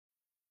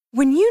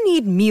When you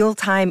need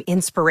mealtime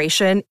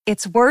inspiration,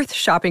 it's worth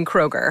shopping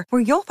Kroger,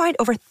 where you'll find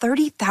over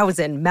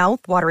 30,000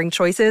 mouth-watering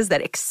choices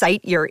that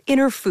excite your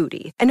inner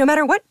foodie. And no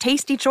matter what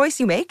tasty choice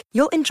you make,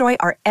 you'll enjoy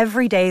our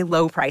everyday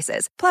low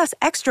prices, plus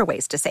extra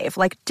ways to save,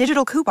 like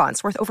digital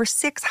coupons worth over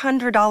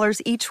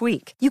 $600 each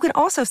week. You can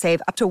also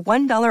save up to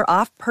 $1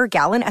 off per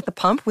gallon at the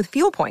pump with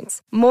fuel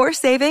points. More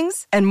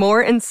savings and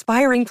more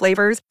inspiring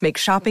flavors make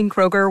shopping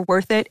Kroger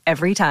worth it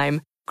every time.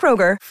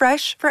 Kroger,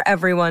 fresh for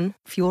everyone.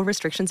 Fuel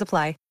restrictions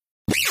apply.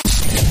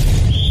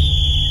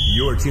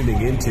 You're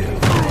tuning into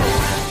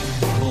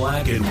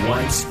Black and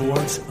White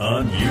Sports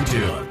on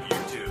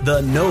YouTube.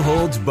 The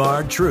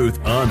no-holds-barred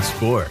truth on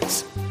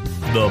sports.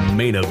 The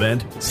main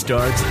event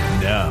starts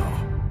now.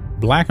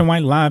 Black and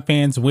White Live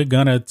fans, we're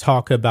going to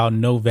talk about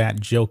Novak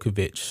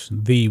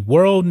Djokovic, the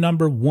world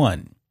number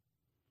one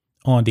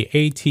on the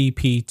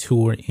ATP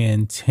Tour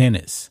in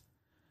tennis.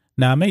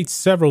 Now, I made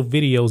several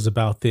videos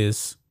about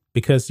this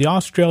because the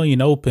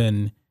Australian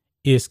Open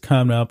is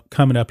coming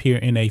up here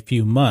in a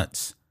few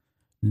months.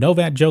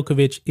 Novak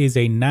Djokovic is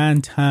a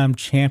 9-time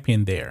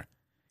champion there.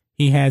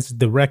 He has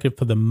the record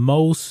for the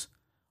most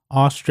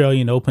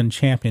Australian Open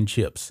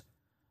championships.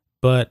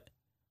 But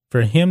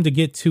for him to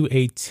get to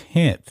a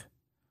 10th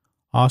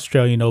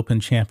Australian Open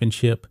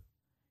championship,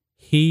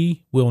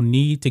 he will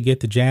need to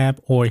get the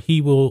jab, or he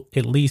will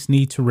at least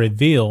need to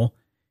reveal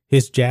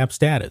his jab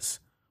status.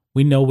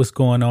 We know what's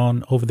going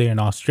on over there in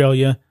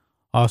Australia.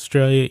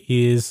 Australia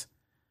is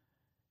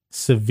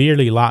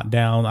severely locked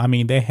down. I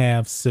mean, they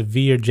have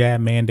severe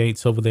jab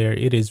mandates over there.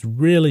 It is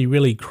really,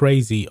 really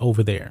crazy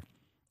over there.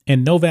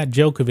 And Novak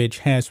Djokovic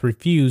has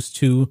refused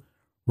to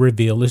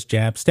reveal his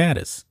jab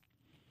status.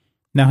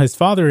 Now, his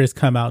father has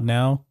come out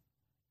now,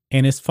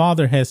 and his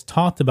father has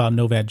talked about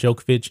Novak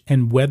Djokovic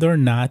and whether or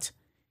not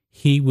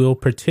he will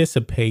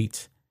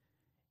participate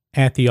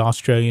at the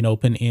Australian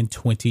Open in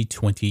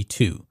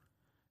 2022.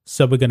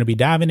 So we're going to be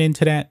diving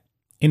into that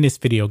in this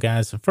video,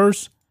 guys. So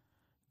first,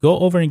 go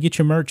over and get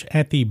your merch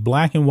at the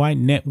Black and White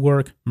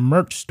Network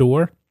merch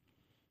store.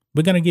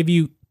 We're going to give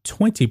you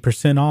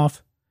 20%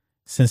 off.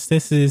 Since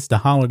this is the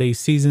holiday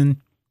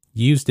season,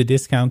 use the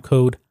discount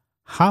code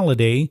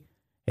HOLIDAY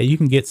and you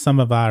can get some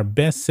of our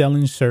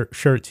best-selling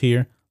shirts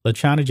here.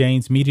 LaChana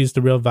James, Media's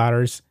the Real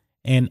Virus,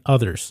 and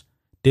others.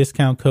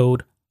 Discount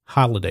code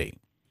HOLIDAY.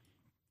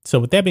 So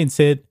with that being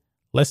said,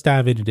 let's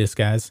dive into this,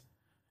 guys.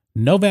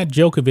 Novak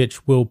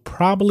Djokovic will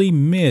probably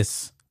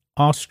miss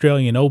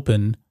Australian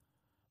Open,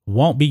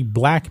 won't be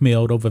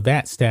blackmailed over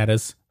that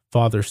status,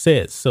 father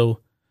says. So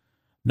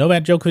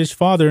Novak Djokovic's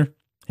father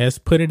has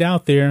put it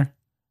out there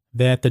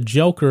that the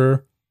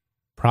Joker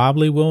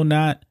probably will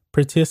not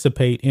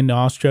participate in the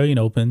Australian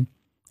Open,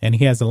 and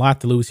he has a lot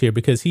to lose here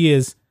because he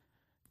is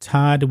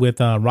tied with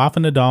Rafa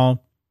Nadal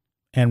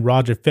and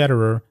Roger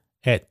Federer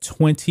at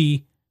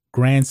 20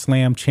 Grand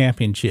Slam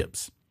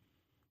championships.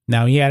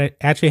 Now, he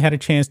actually had a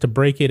chance to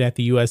break it at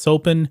the U.S.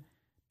 Open.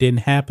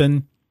 Didn't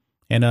happen.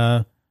 And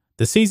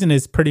the season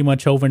is pretty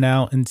much over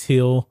now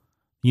until,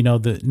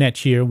 the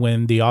next year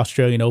when the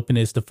Australian Open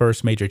is the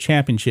first major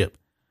championship.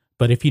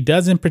 But if he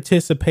doesn't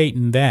participate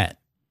in that,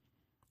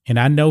 and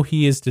I know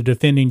he is the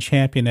defending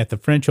champion at the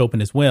French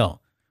Open as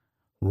well,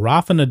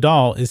 Rafa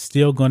Nadal is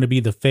still going to be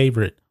the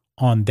favorite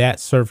on that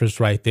surface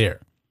right there.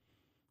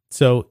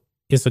 So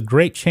it's a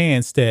great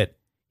chance that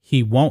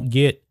he won't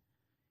get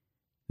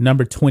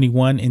number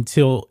 21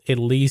 until at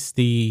least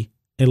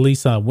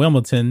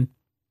Wimbledon,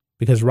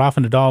 because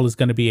Rafa Nadal is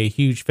going to be a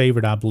huge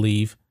favorite, I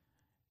believe,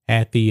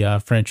 at the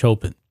French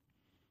Open.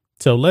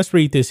 So let's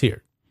read this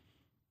here.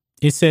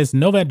 It says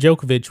Novak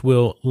Djokovic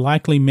will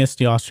likely miss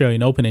the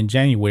Australian Open in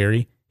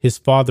January, his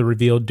father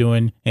revealed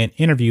during an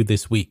interview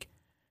this week,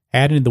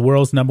 adding the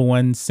world's number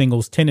one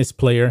singles tennis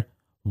player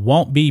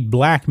won't be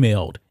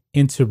blackmailed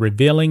into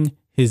revealing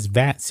his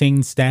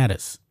vaccine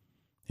status.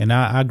 And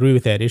I agree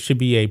with that. It should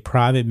be a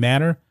private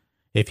matter.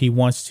 If he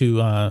wants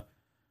to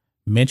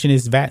mention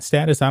his VAT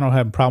status, I don't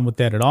have a problem with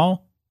that at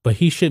all, but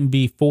he shouldn't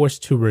be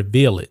forced to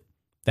reveal it.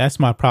 That's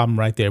my problem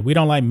right there. We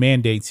don't like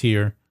mandates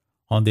here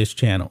on this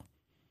channel.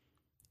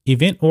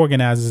 Event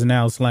organizers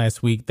announced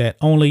last week that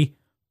only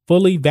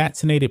fully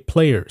vaccinated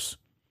players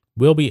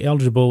will be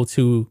eligible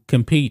to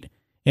compete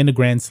in the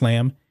Grand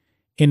Slam,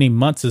 ending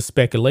months of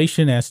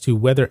speculation as to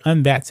whether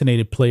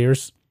unvaccinated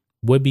players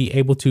would be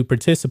able to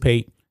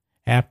participate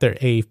after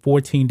a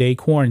 14-day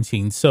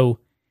quarantine. So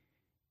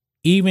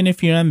even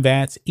if you're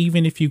unvaxxed,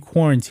 even if you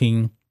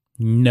quarantine,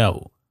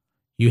 no,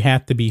 you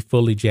have to be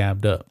fully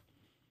jabbed up.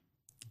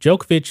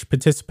 Djokovic's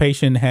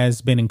participation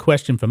has been in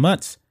question for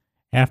months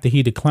after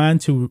he declined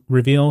to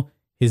reveal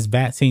his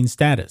vaccine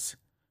status.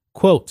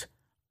 Quote,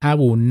 "I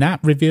will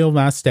not reveal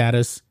my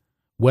status,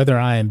 whether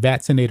I am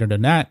vaccinated or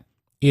not.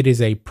 It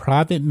is a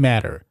private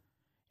matter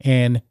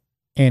and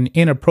an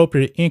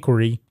inappropriate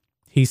inquiry,"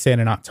 he said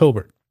in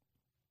October.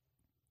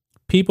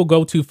 People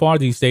go too far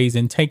these days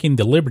in taking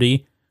the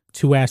liberty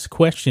to ask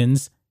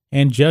questions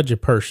and judge a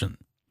person.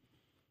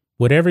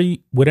 Whatever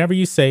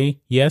you say,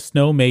 yes,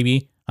 no,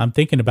 maybe, I'm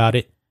thinking about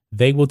it,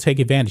 they will take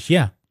advantage.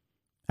 Yeah.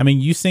 I mean,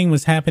 you seen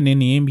what's happened in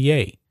the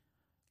NBA.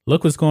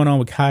 Look what's going on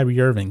with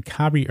Kyrie Irving.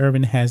 Kyrie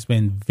Irving has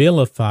been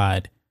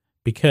vilified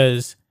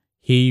because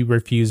he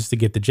refuses to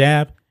get the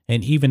jab,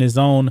 and even his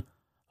own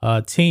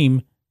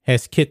team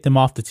has kicked him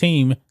off the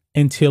team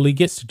until he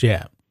gets the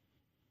jab.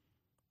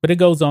 But it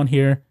goes on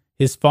here.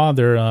 His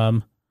father,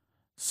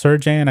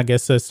 Srdjan, I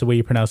guess that's the way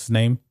you pronounce his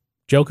name,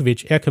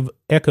 Djokovic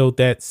echoed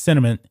that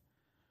sentiment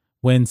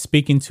when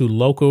speaking to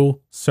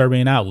local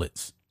Serbian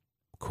outlets.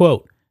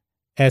 Quote,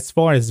 as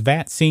far as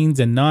vaccines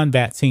and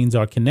non-vaccines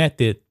are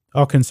concerned,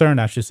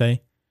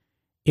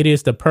 it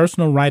is the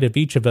personal right of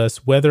each of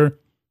us whether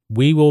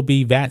we will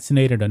be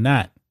vaccinated or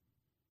not.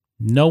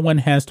 No one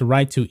has the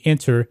right to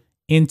enter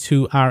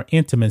into our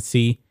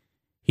intimacy,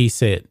 he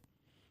said.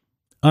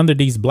 Under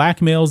these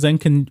blackmails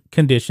and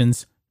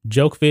conditions,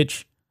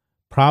 Djokovic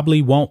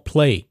probably won't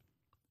play.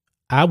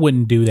 I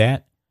wouldn't do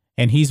that,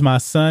 and he's my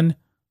son,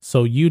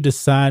 so you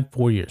decide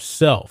for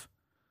yourself.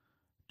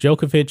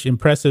 Djokovic's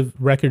impressive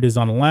record is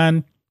on the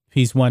line.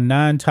 He's won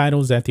 9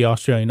 titles at the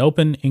Australian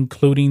Open,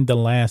 including the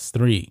last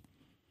 3.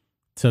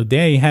 So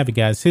there you have it,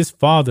 guys. His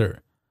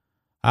father,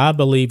 I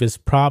believe, is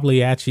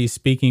probably actually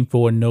speaking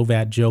for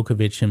Novak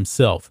Djokovic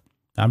himself.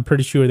 I'm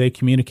pretty sure they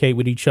communicate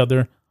with each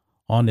other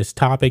on this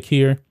topic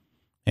here.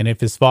 And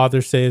if his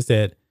father says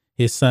that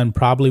his son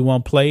probably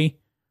won't play,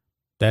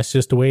 that's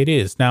just the way it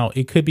is. Now,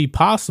 it could be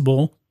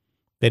possible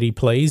that he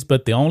plays,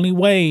 but the only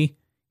way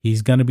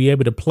he's going to be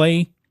able to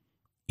play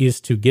is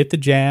to get the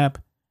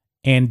jab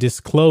and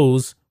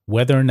disclose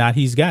whether or not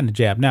he's gotten the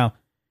jab. Now,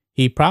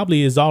 he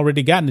probably has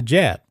already gotten the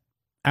jab.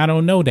 I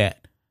don't know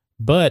that.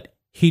 But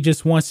he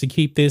just wants to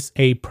keep this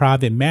a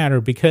private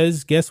matter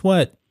because guess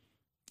what?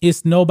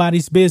 It's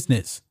nobody's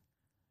business.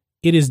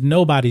 It is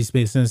nobody's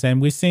business.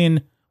 And we're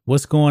seeing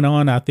what's going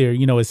on out there,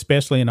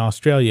 especially in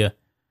Australia.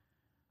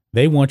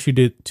 They want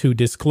you to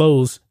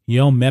disclose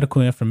your own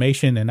medical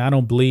information. And I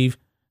don't believe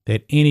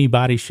that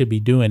anybody should be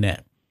doing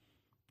that.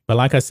 But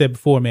like I said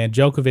before, man,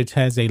 Djokovic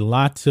has a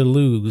lot to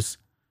lose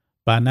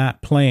by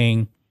not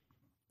playing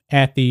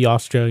at the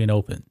Australian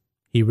Open.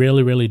 He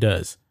really, really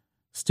does.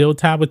 Still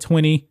tied with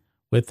 20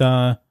 with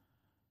Nadal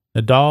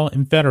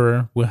and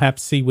Federer. We'll have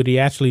to see what he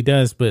actually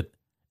does. But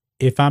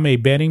if I'm a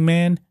betting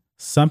man,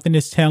 something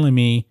is telling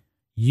me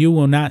you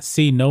will not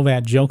see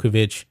Novak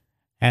Djokovic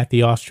at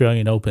the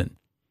Australian Open.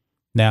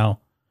 Now,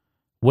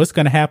 what's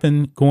going to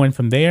happen going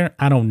from there?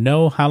 I don't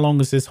know. How long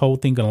is this whole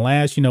thing going to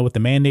last? With the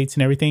mandates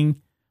and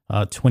everything,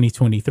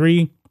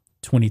 2023,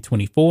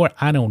 2024.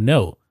 I don't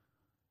know.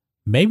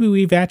 Maybe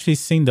we've actually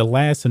seen the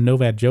last of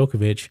Novak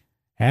Djokovic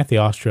at the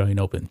Australian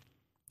Open.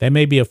 That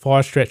may be a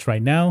far stretch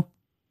right now,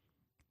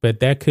 but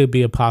that could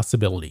be a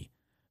possibility.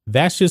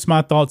 That's just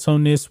my thoughts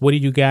on this. What do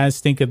you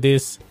guys think of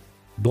this?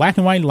 Black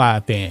and White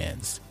Live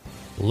fans,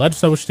 let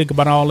us know what you think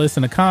about all this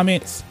in the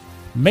comments.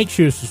 Make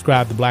sure to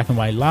subscribe to Black and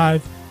White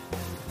Live,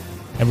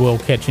 and we'll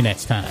catch you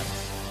next time.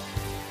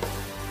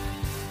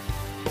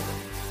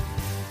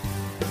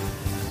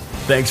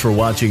 Thanks for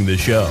watching the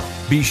show.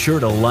 Be sure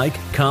to like,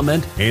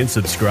 comment, and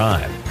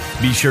subscribe.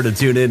 Be sure to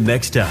tune in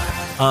next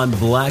time on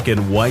Black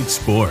and White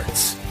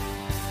Sports.